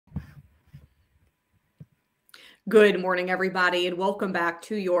Good morning, everybody, and welcome back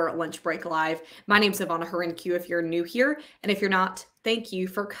to your Lunch Break Live. My name is Ivana Harenque if you're new here, and if you're not, thank you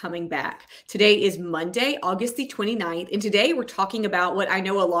for coming back. Today is Monday, August the 29th, and today we're talking about what I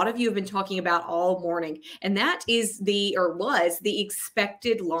know a lot of you have been talking about all morning, and that is was the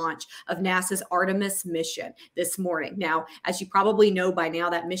expected launch of NASA's Artemis mission this morning. Now, as you probably know by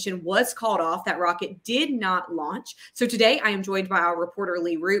now, that mission was called off. That rocket did not launch. So today I am joined by our reporter,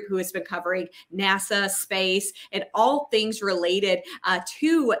 Lee Roop, who has been covering NASA, space, and all things related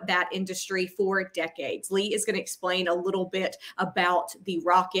to that industry for decades. Lee is going to explain a little bit about the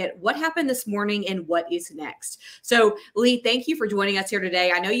rocket, what happened this morning, and what is next. So, Lee, thank you for joining us here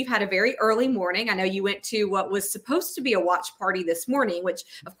today. I know you've had a very early morning. I know you went to what was supposed to be a watch party this morning, which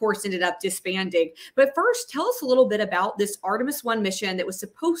of course ended up disbanding. But first, tell us a little bit about this Artemis 1 mission that was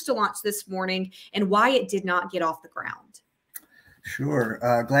supposed to launch this morning and why it did not get off the ground. Sure.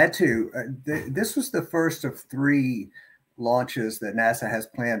 Glad to. This was the first of three launches that NASA has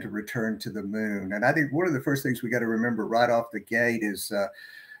planned to return to the moon. And I think one of the first things we got to remember right off the gate is,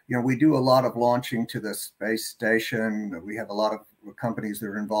 we do a lot of launching to the space station. We have a lot of companies that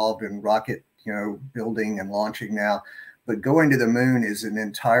are involved in rocket, building and launching now. But going to the moon is an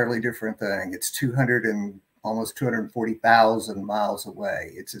entirely different thing. It's almost 240,000 miles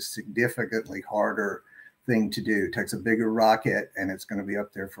away. It's a significantly harder thing to do. It takes a bigger rocket, and it's going to be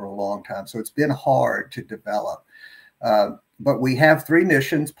up there for a long time. So it's been hard to develop. But we have three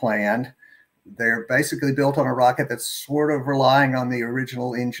missions planned. They're basically built on a rocket that's sort of relying on the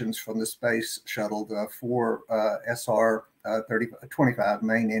original engines from the space shuttle, the four SR-25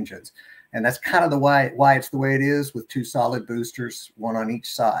 main engines. And that's kind of why it's the way it is, with two solid boosters, one on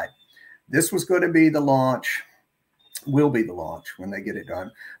each side. This was going to be the launch. Will be the launch when they get it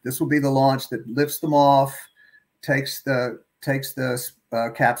done. This will be the launch that lifts them off, takes the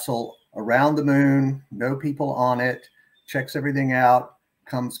capsule around the moon, no people on it, checks everything out,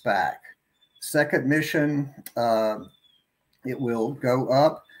 comes back. Second mission, it will go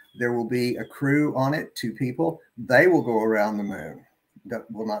up. There will be a crew on it, 2 people. They will go around the moon. That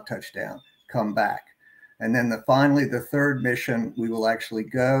will not touch down, come back. And then finally, the third mission, we will actually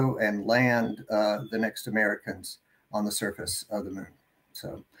go and land the next Americans on the surface of the moon.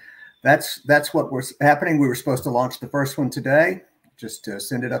 So that's what was happening. We were supposed to launch the first one today, just to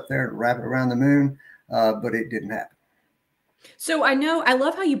send it up there and wrap it around the moon, but it didn't happen. So I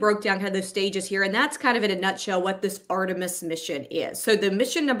love how you broke down kind of those stages here, and that's kind of in a nutshell what this Artemis mission is. So the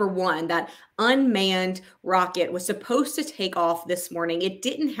mission number 1, that unmanned rocket, was supposed to take off this morning. It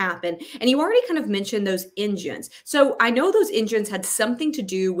didn't happen. And you already kind of mentioned those engines. So I know those engines had something to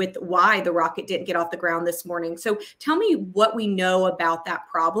do with why the rocket didn't get off the ground this morning. So tell me what we know about that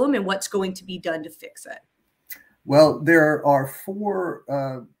problem and what's going to be done to fix it. Well, there are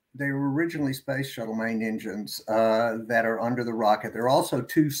 4 they were originally space shuttle main engines that are under the rocket. There are also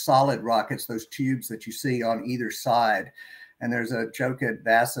 2 solid rockets, those tubes that you see on either side. And there's a joke at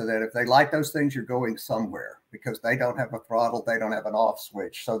NASA that if they light those things, you're going somewhere, because they don't have a throttle, they don't have an off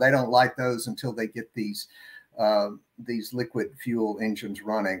switch. So they don't light those until they get these liquid fuel engines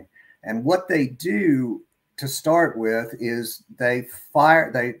running. And what they do to start with is they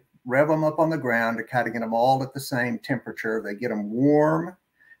rev them up on the ground to kind of get them all at the same temperature. They get them warm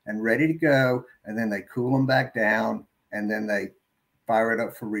and ready to go, and then they cool them back down, and then they fire it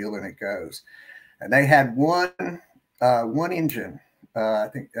up for real, and it goes. And they had one engine,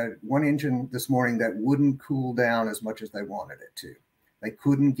 one engine this morning that wouldn't cool down as much as they wanted it to. They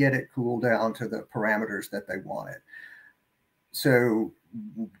couldn't get it cooled down to the parameters that they wanted. So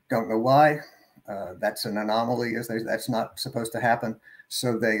don't know why. That's an anomaly. That's not supposed to happen.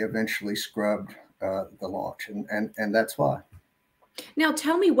 So they eventually scrubbed the launch, and that's why. Now,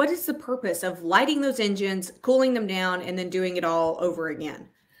 tell me, what is the purpose of lighting those engines, cooling them down, and then doing it all over again?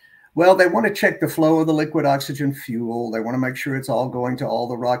 Well, they want to check the flow of the liquid oxygen fuel. They want to make sure it's all going to all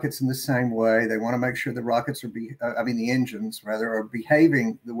the rockets in the same way. They want to make sure the rockets the engines rather, are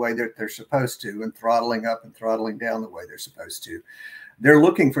behaving the way that they're supposed to, and throttling up and throttling down the way they're supposed to. They're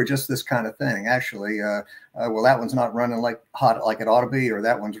looking for just this kind of thing, actually. Well, that one's not running hot like it ought to be, or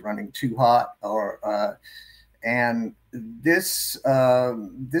that one's running too hot, and this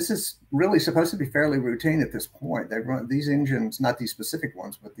is really supposed to be fairly routine at this point. They've run these engines, not these specific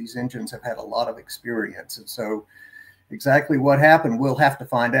ones, but these engines have had a lot of experience. And so exactly what happened, we'll have to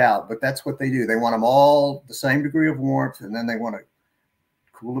find out. But that's what they do. They want them all the same degree of warmth, and then they want to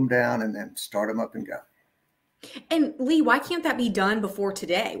cool them down and then start them up and go. And Lee, why can't that be done before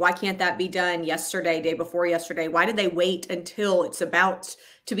today? Why can't that be done yesterday, day before yesterday? Why did they wait until it's about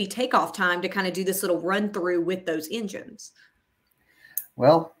to be takeoff time to kind of do this little run through with those engines?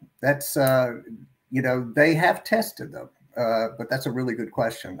 Well, that's you know, they have tested them, but that's a really good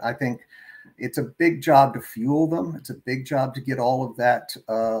question. I think it's a big job to fuel them. It's a big job to get all of that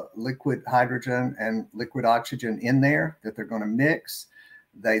liquid hydrogen and liquid oxygen in there that they're going to mix.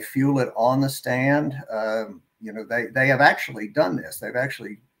 They fuel it on the stand. You know, they have actually done this. They've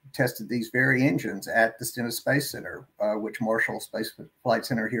actually tested these very engines at the Stennis Space Center, which Marshall Space Flight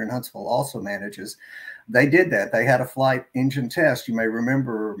Center here in Huntsville also manages. They did that. They had a flight engine test, you may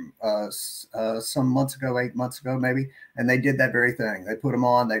remember, some months ago, 8 months ago maybe, and they did that very thing. They put them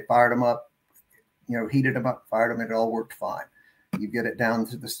on, they fired them up, you know, heated them up, fired them, and it all worked fine. You get it down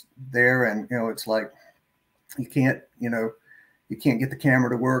to this there, and, you know, it's like you can't, you know, you can't get the camera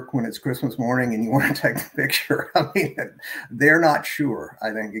to work when it's Christmas morning and you want to take the picture. I mean, they're not sure,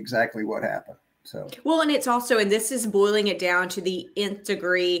 I think, exactly what happened. So, well, and it's also, and this is boiling it down to the nth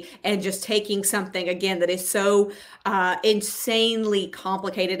degree and just taking something again that is so insanely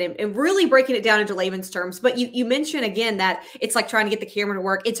complicated and really breaking it down into layman's terms. But you mentioned again that it's like trying to get the camera to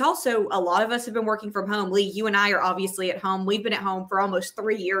work. It's also, a lot of us have been working from home. Lee, you and I are obviously at home. We've been at home for almost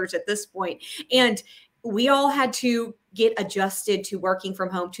 3 years at this point, and we all had to get adjusted to working from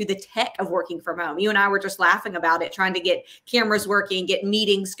home, to the tech of working from home. You and I were just laughing about it, trying to get cameras working, get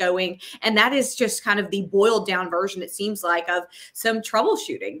meetings going. And that is just kind of the boiled down version, it seems like, of some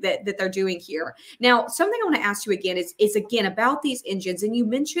troubleshooting that they're doing here. Now, something I want to ask you again is again about these engines. And you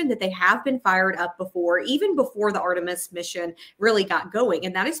mentioned that they have been fired up before, even before the Artemis mission really got going.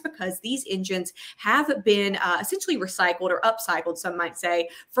 And that is because these engines have been essentially recycled or upcycled, some might say,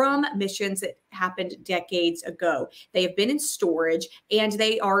 from missions that happened decades ago. They have been in storage, and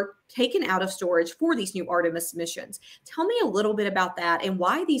they are taken out of storage for these new Artemis missions. Tell me a little bit about that and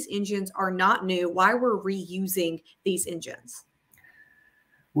why these engines are not new, why we're reusing these engines.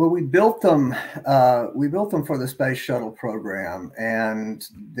 Well, we built them for the space shuttle program, and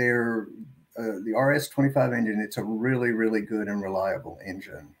they're the RS-25 engine. It's a really, really good and reliable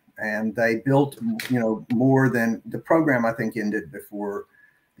engine. And they built, you know, more than the program, I think, ended before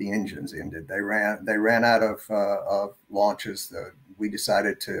the engines ended. They ran out of launches. We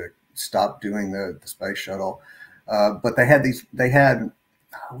decided to stop doing the space shuttle, but they had,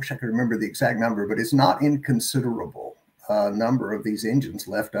 I wish I could remember the exact number, but it's not inconsiderable number of these engines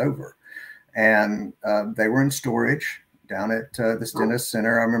left over, and they were in storage down at the Stennis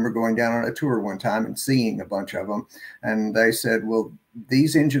Center. I remember going down on a tour one time and seeing a bunch of them, and they said, well,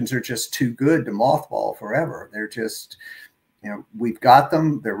 these engines are just too good to mothball forever. They're just, you know, we've got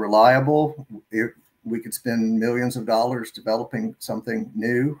them. They're reliable. We could spend millions of dollars developing something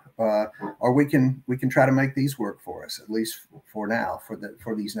new, or we can try to make these work for us, at least for now,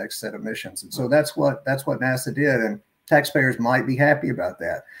 for these next set of missions. And so that's what NASA did. And taxpayers might be happy about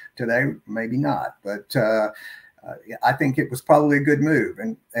that today, maybe not. But I think it was probably a good move.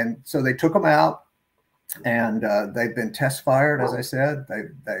 And so they took them out. And they've been test fired, as I said.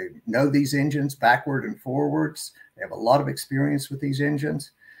 They know these engines backward and forwards. They have a lot of experience with these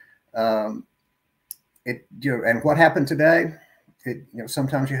engines. You know, and what happened today? You know,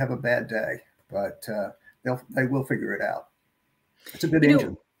 sometimes you have a bad day, but they will figure it out. It's a good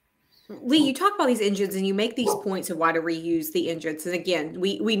engine. Lee, you talk about these engines and you make these points of why to reuse the engines. And again,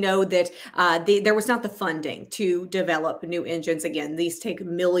 we know that there was not the funding to develop new engines. Again, these take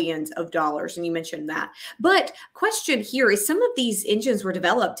millions of dollars, and you mentioned that. But question here is, some of these engines were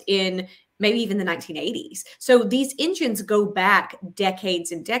developed in maybe even the 1980s. So these engines go back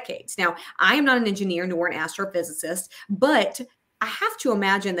decades and decades. Now, I am not an engineer nor an astrophysicist, but I have to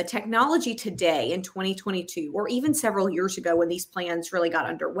imagine the technology today in 2022, or even several years ago when these plans really got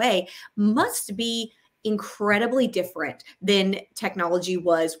underway, must be incredibly different than technology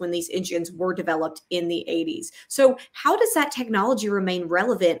was when these engines were developed in the 80s. So how does that technology remain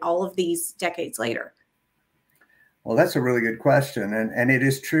relevant all of these decades later? Well, that's a really good question. And it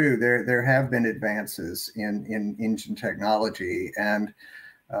is true. There have been advances in engine technology. And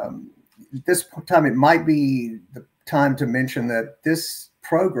this time, it might be the time to mention that this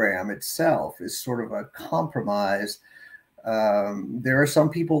program itself is sort of a compromise. There are some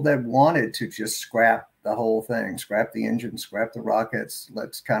people that wanted to just scrap the whole thing, scrap the engine, scrap the rockets.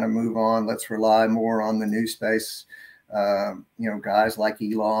 Let's kind of move on. Let's rely more on the new space, you know, guys like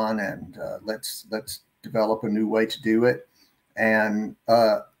Elon, and let's develop a new way to do it. And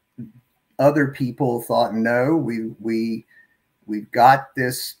other people thought, no, we've got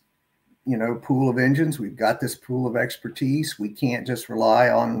this, you know, pool of engines. We've got this pool of expertise. We can't just rely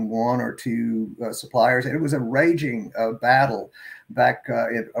on one or two suppliers. And it was a raging battle back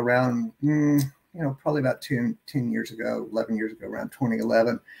around, you know, probably about 10 years ago, 11 years ago, around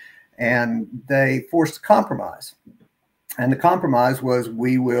 2011. And they forced a compromise. And the compromise was,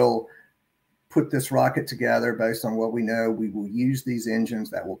 we will put this rocket together based on what we know. We will use these engines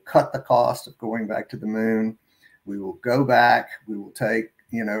that will cut the cost of going back to the moon. We will go back. We will take,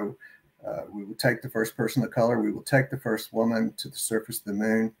 we will take the first person of color. We will take the first woman to the surface of the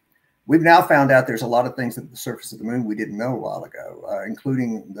moon. We've now found out there's a lot of things at the surface of the moon we didn't know a while ago,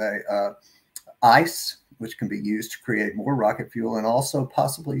 including the ice, which can be used to create more rocket fuel, and also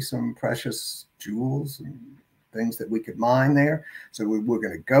possibly some precious jewels and things that we could mine there. So we're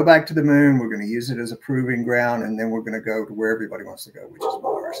going to go back to the moon. We're going to use it as a proving ground, and then we're going to go to where everybody wants to go, which is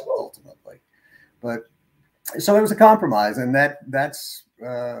Mars, ultimately. But so it was a compromise, and that's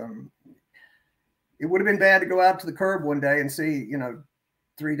it would have been bad to go out to the curb one day and see,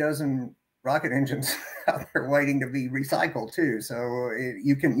 3 dozen rocket engines out there waiting to be recycled too. So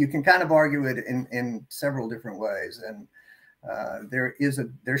you can kind of argue it in several different ways, and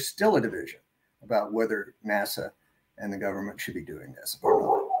there's still a division about whether NASA and the government should be doing this or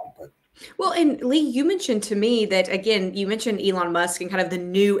not. But well, and Lee, you mentioned to me that, again, you mentioned Elon Musk and kind of the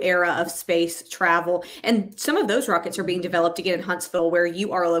new era of space travel. And some of those rockets are being developed again in Huntsville, where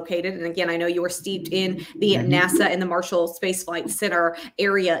you are located. And again, I know you are steeped in the NASA and the Marshall Space Flight Center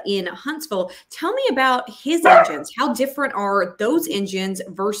area in Huntsville. Tell me about his engines. How different are those engines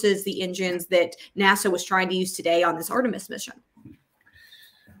versus the engines that NASA was trying to use today on this Artemis mission?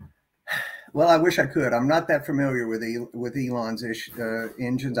 Well, I wish I could. I'm not that familiar with Elon's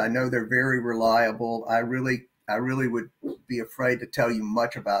engines. I know they're very reliable. I really would be afraid to tell you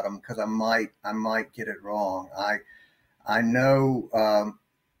much about them because I might get it wrong. I know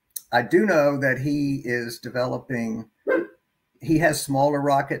I do know that he is developing. He has smaller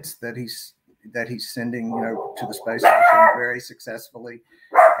rockets that he's sending to the space station very successfully.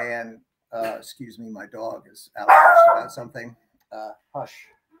 And excuse me, my dog is out about something. Hush.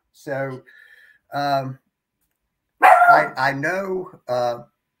 So I know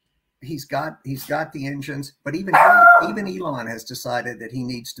he's got the engines, but even Elon has decided that he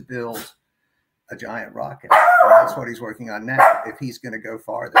needs to build a giant rocket. And that's what he's working on now. If he's going to go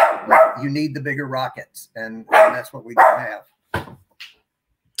farther, you need the bigger rockets, and that's what we don't have.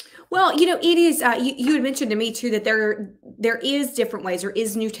 Well, it is, you had mentioned to me too, that there is different ways, there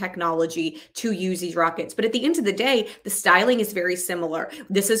is new technology to use these rockets. But at the end of the day, the styling is very similar.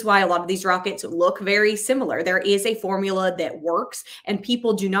 This is why a lot of these rockets look very similar. There is a formula that works, and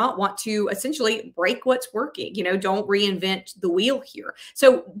people do not want to essentially break what's working, don't reinvent the wheel here.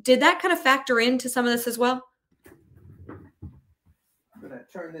 So did that kind of factor into some of this as well? I'm going to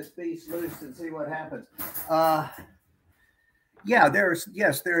turn this beast loose and see what happens. Yeah, there's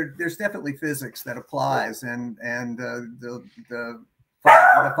definitely physics that applies, and the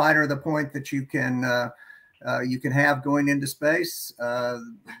finer the point that you can have going into space, the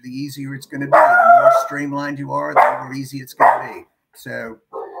easier it's going to be. The more streamlined you are, the more easy it's going to be. So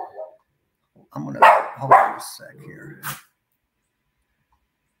I'm going to hold on a sec here.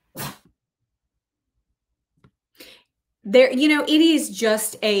 There, it is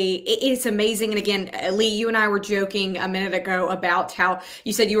just it's amazing. And again, Lee, you and I were joking a minute ago about how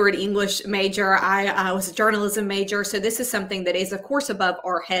you said you were an English major. I was a journalism major. So this is something that is, of course, above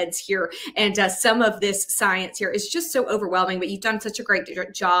our heads here. And some of this science here is just so overwhelming, but you've done such a great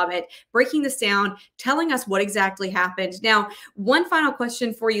job at breaking this down, telling us what exactly happened. Now, one final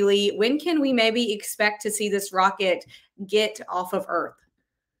question for you, Lee. When can we maybe expect to see this rocket get off of Earth?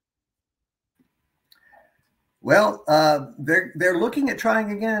 Well, they're looking at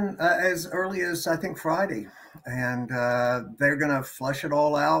trying again as early as, I think, Friday. And they're going to flush it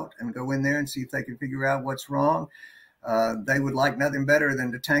all out and go in there and see if they can figure out what's wrong. They would like nothing better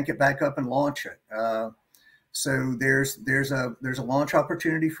than to tank it back up and launch it. So there's a launch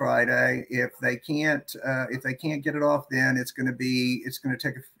opportunity Friday. If they can't get it off, then it's going to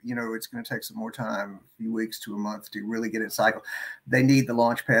take some more time, a few weeks to a month to really get it cycled. They need the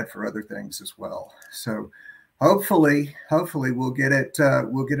launch pad for other things as well. So hopefully we'll get it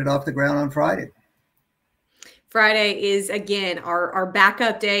off the ground on Friday. Friday is, again, our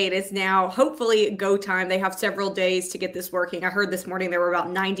backup day. It is now hopefully go time. They have several days to get this working. I heard this morning there were about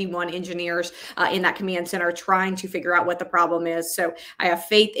 91 engineers in that command center trying to figure out what the problem is. So I have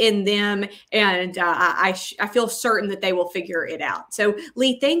faith in them, and I feel certain that they will figure it out. So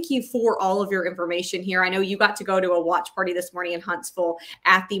Lee, thank you for all of your information here. I know you got to go to a watch party this morning in Huntsville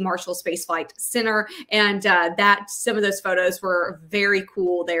at the Marshall Space Flight Center, and some of those photos were very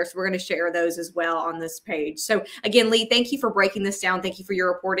cool there. So we're going to share those as well on this page. So again, Lee, thank you for breaking this down. Thank you for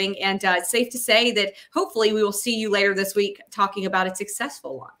your reporting. And it's safe to say that hopefully we will see you later this week talking about a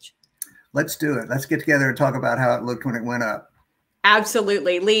successful launch. Let's do it. Let's get together and talk about how it looked when it went up.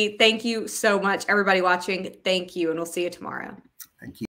 Absolutely. Lee, thank you so much. Everybody watching, thank you. And we'll see you tomorrow. Thank you.